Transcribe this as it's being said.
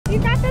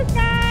got this,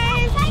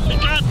 guys. We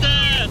got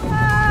this.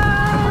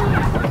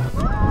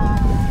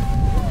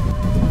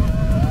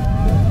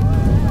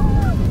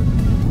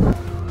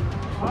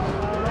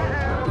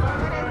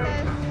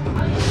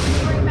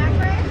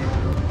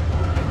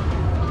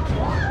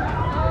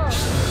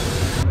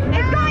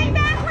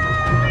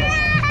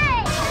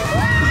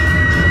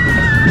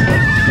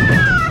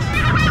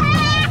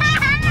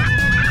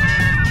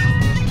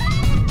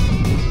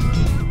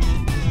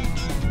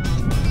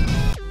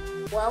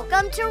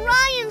 Welcome to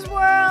Ryan's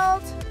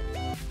World.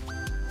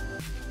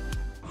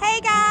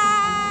 Hey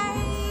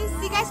guys!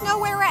 You guys know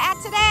where we're at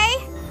today?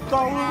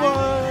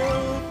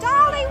 Dollywood.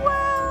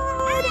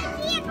 Dollywood! I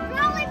see a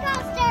roller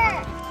coaster.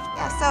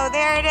 Yeah, so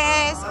there it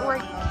is. We're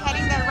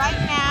heading there right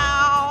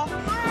now.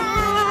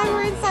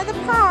 We're inside the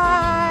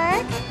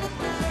park.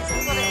 This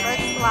is what it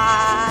looks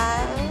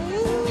like.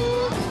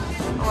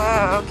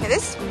 Whoa, okay,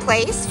 this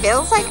place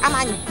feels like I'm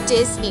on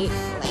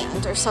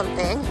Disneyland or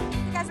something.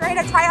 You guys ready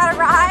to try out a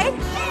ride?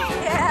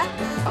 Yeah.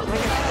 Oh, look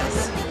at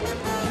this.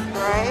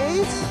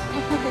 Right?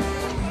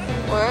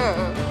 Whoa.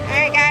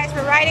 Alright guys,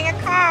 we're riding a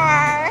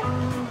car.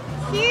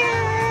 Cute.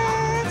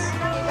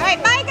 Alright,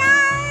 bye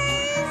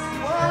guys.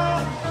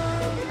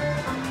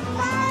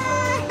 Bye.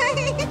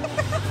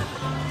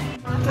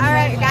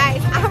 Alright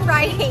guys, I'm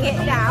riding it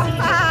now.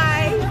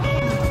 Bye.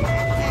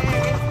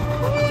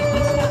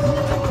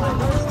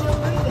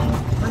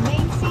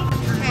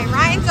 Okay,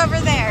 Ryan's over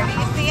there. Do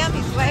you see him?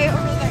 He's way over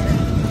there.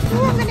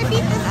 Ooh, I'm gonna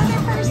beat this other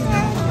person.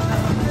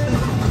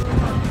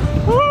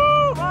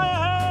 Woo!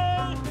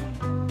 Ryan!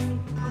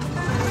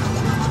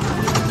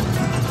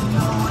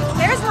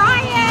 There's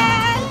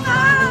Ryan!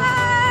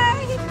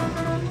 Hi!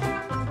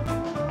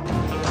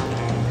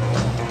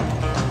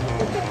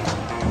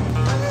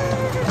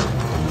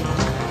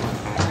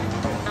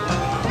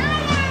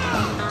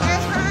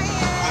 There's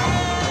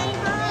Ryan!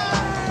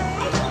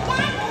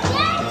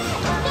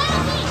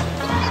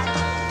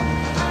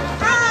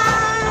 Hi!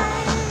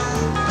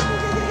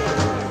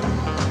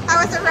 How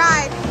was the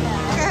ride?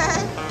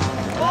 Good?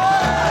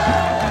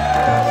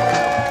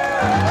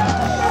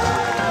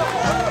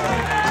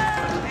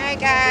 Alright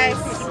guys.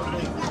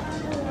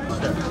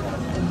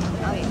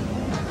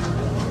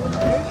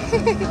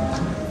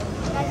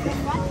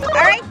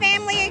 Alright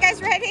family, you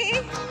guys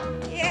ready?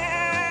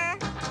 Yeah.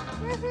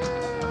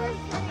 Woohoo.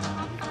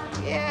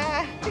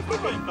 Yeah.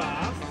 Going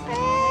fast.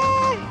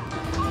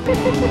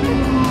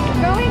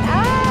 Going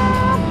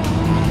up.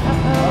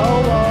 Oh,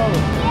 whoa.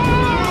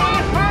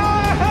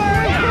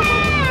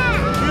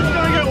 Who's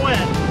gonna get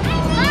wet?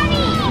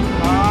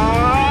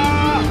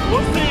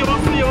 We'll see,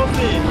 we'll see, we'll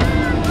see.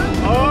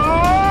 Oh!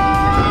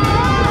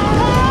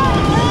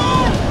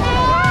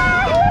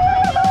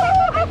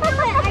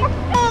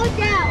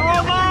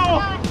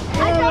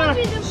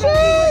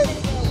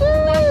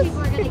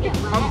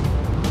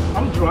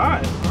 I'm dry.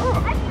 Oh.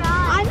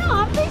 I know,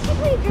 I'm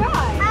basically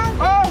dry.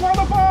 Oh,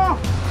 waterfall!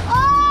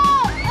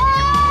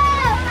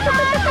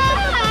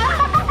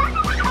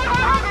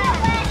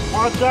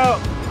 Watch out!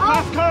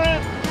 Fast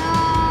current!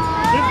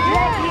 It's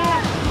drop here!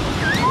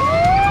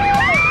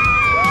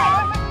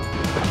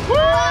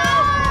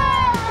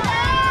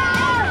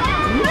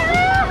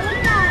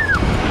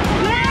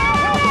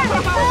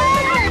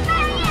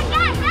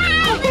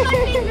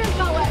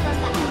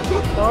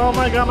 Oh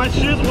my god, my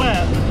shoe's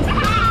wet!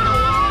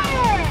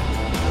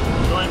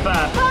 Going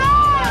fast.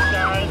 Fast,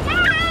 guys.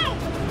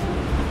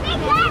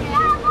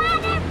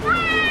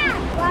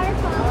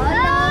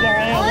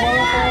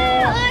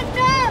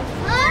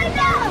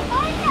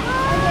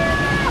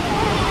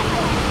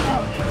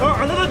 Oh,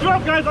 another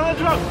drop, guys, another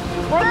drop!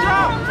 Watch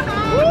out!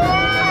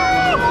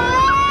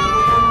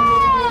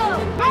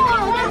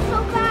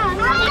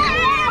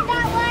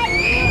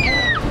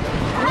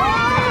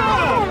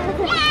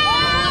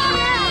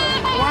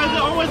 Why is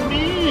it always me?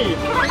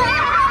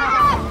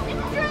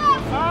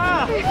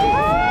 Ah!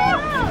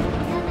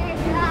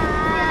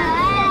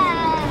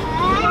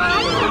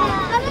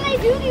 How do they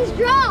do these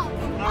drops?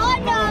 Oh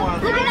no!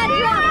 Look at that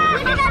drop!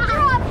 Look at that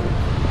drop!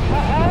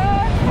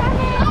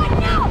 Oh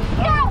no!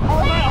 No!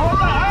 Hold that, hold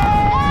that!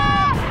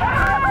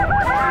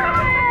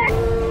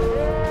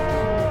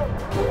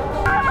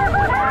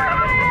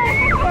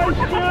 My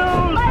shoes!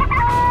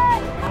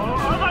 Oh,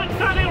 I'm not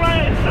turning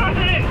right!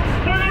 Turning!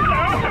 Turning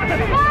down!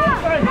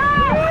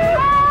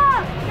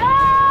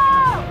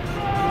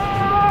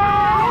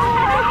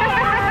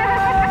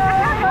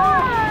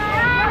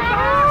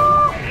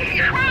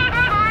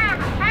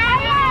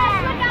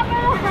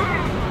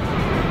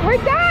 We're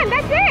done.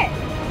 That's it.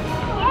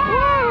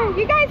 Whoa,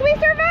 you guys, we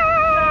survived!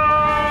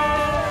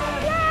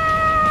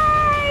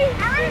 Yay!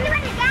 I want to do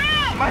it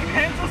again! My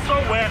pants are so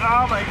wet.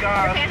 Oh my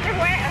god. Your pants are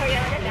wet? Oh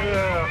yeah, look at that.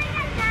 Yeah.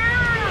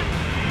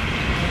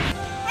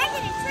 I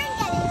didn't drink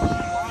any.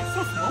 Oh, it's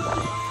so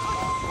smoky.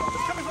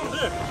 It's coming from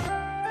there.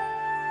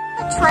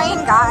 A train,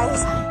 guys.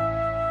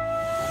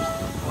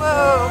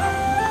 Whoa.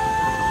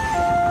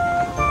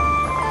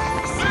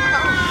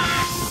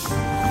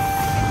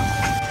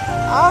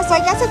 Oh, so I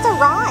guess it's a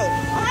ride.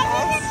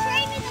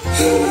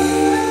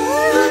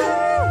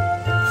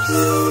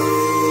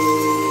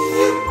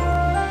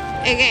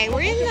 Okay,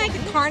 we're in like a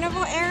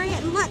carnival area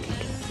and look.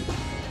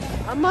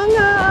 Among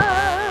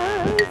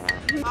Us.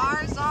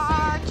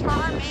 Marzar,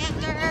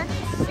 Charmander.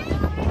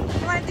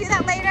 You want to do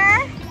that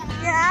later?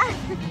 Yeah?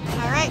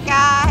 All right,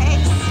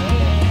 guys.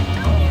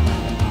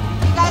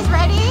 You guys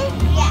ready?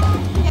 Yeah.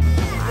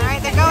 All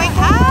right, they're going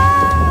up.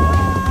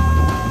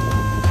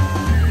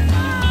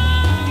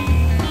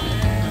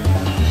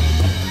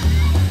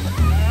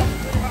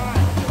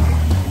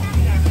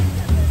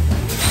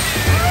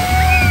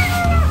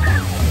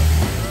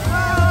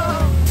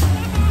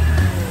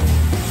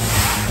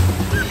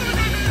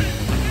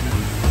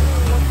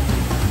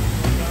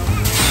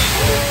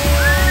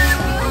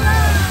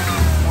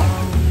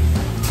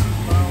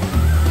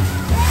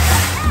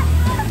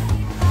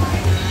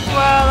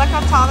 Whoa, look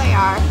how tall they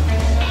are.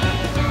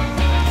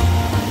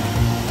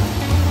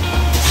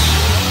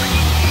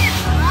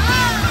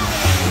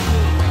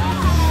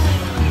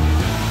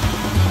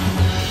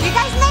 You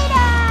guys made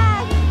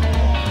it!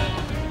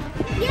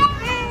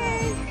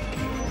 Yay!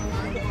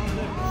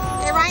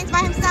 Okay, Ryan's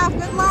by himself.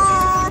 Good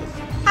luck.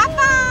 Have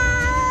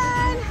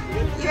fun!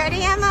 You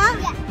ready, Emma?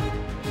 Yeah.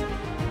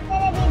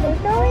 Gonna be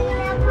going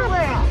around the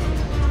world.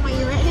 Are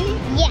you ready?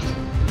 Yeah.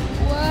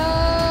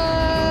 Whoa!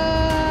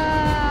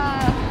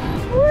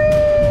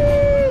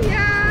 Whee!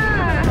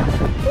 Yeah!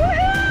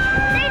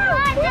 There's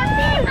lots of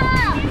people.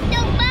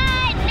 No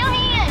fun. No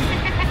hands.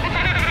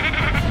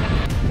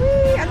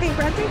 Whee! I think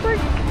we're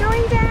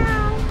going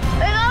down.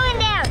 We're going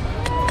down.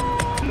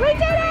 We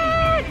did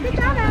it! Good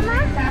job, Emma.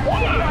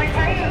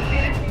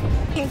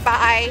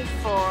 By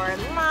for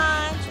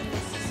lunch, and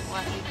this is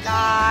what we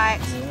got.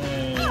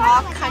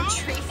 All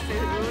country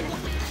food.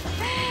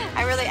 I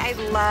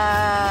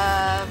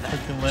love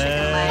chicken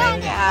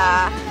leg.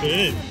 Yeah.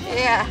 Big.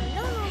 Yeah.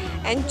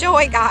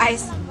 Enjoy,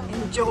 guys.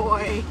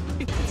 Enjoy.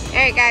 All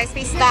right, guys.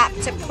 We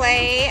stopped to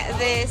play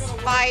this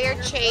fire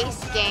chase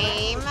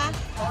game.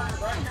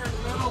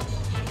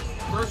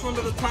 First one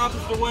to the top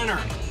is the winner.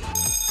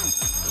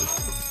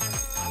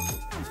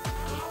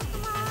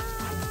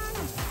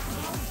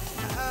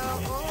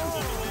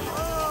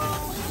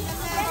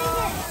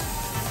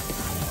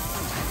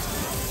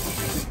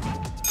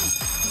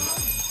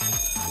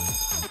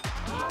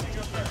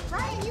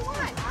 Ryan, you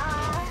won.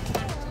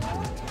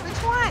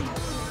 Which one?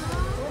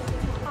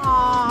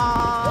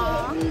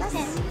 Aww.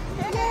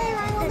 Yay,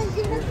 Ryan won the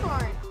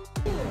unicorn.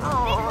 Aww.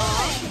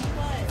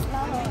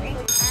 Alright,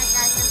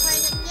 guys, we're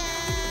playing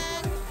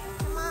again.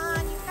 Come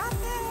on, you got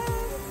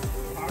this.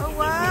 Oh,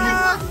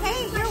 whoa.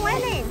 Kate, you're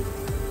winning.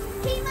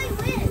 Kate might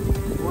win.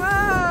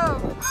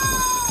 Whoa.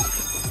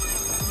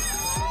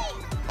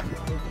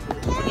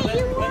 Kate,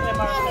 you won.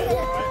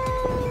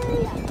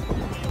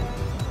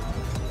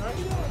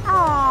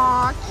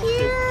 Aw,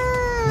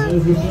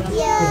 cute!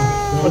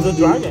 Yay! What's a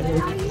dragon?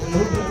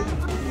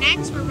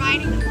 Next, we're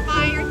riding the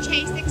Fire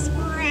Chase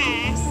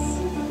Express.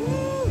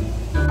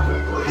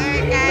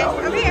 Alright, guys,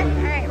 over here.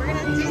 Alright, we're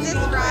gonna do this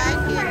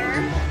ride here.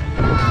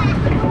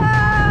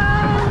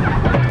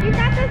 Whoa! You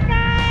got this,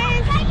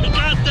 guys! You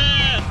got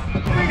this!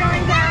 We're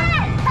going down.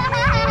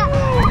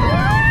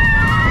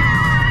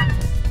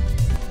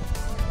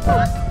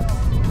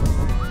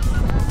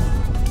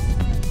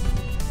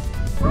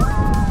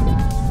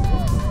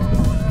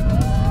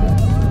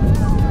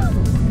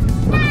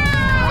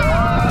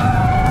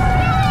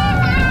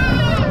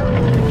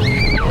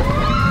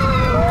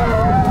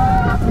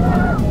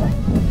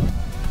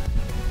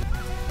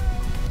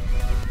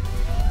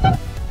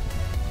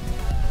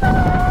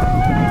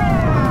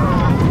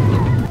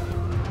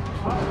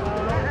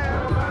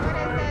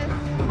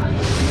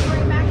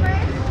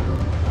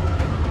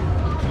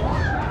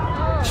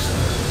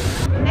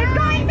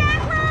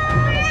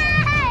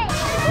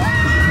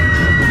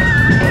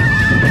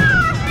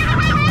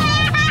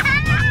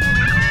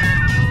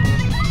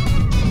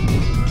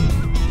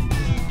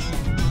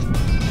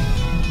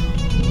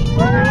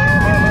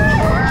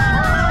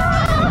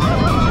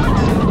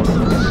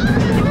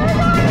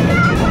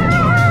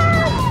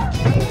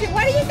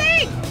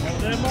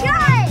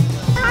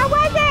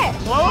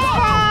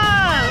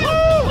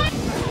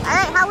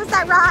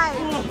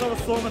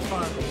 So much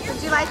fun.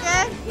 Did you like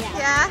it?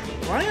 Yeah.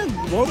 Ryan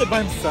rode it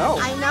by himself.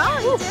 I know,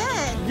 he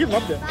did. He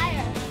loved it.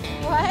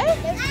 What?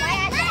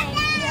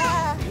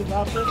 Yeah. You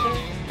loved it?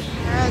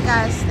 Alright,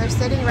 guys, they're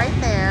sitting right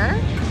there.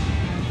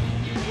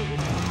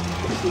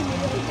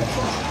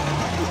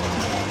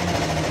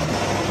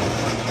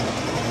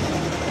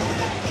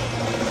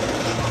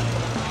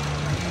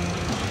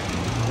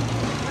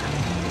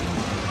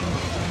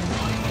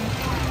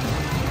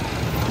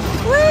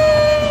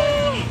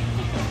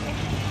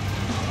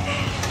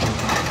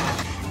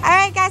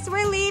 Alright, guys,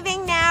 we're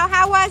leaving now.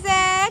 How was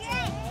it?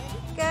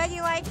 Good,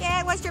 you like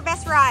it? What's your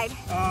best ride?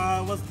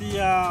 Was the,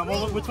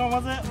 which one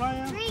was it,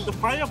 Ryan? The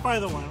fire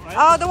one, right?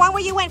 Oh, the one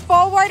where you went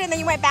forward and then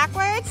you went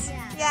backwards?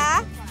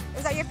 Yeah?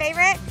 Is that your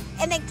favorite?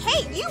 And then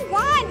Kate, you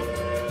won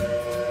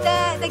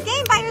the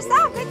game by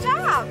yourself. Good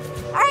job.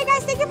 Alright,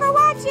 guys, thank you for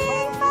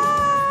watching.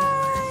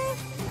 Bye.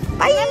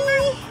 Bye.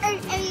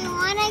 If you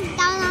want to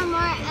download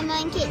more Emma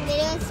and Kate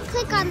videos,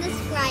 click on the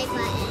subscribe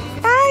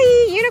button.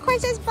 Bye. Unicorn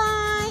says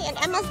bye.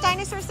 And Emma's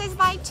dinosaur says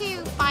bye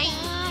too. Bye.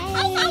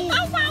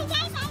 Bye.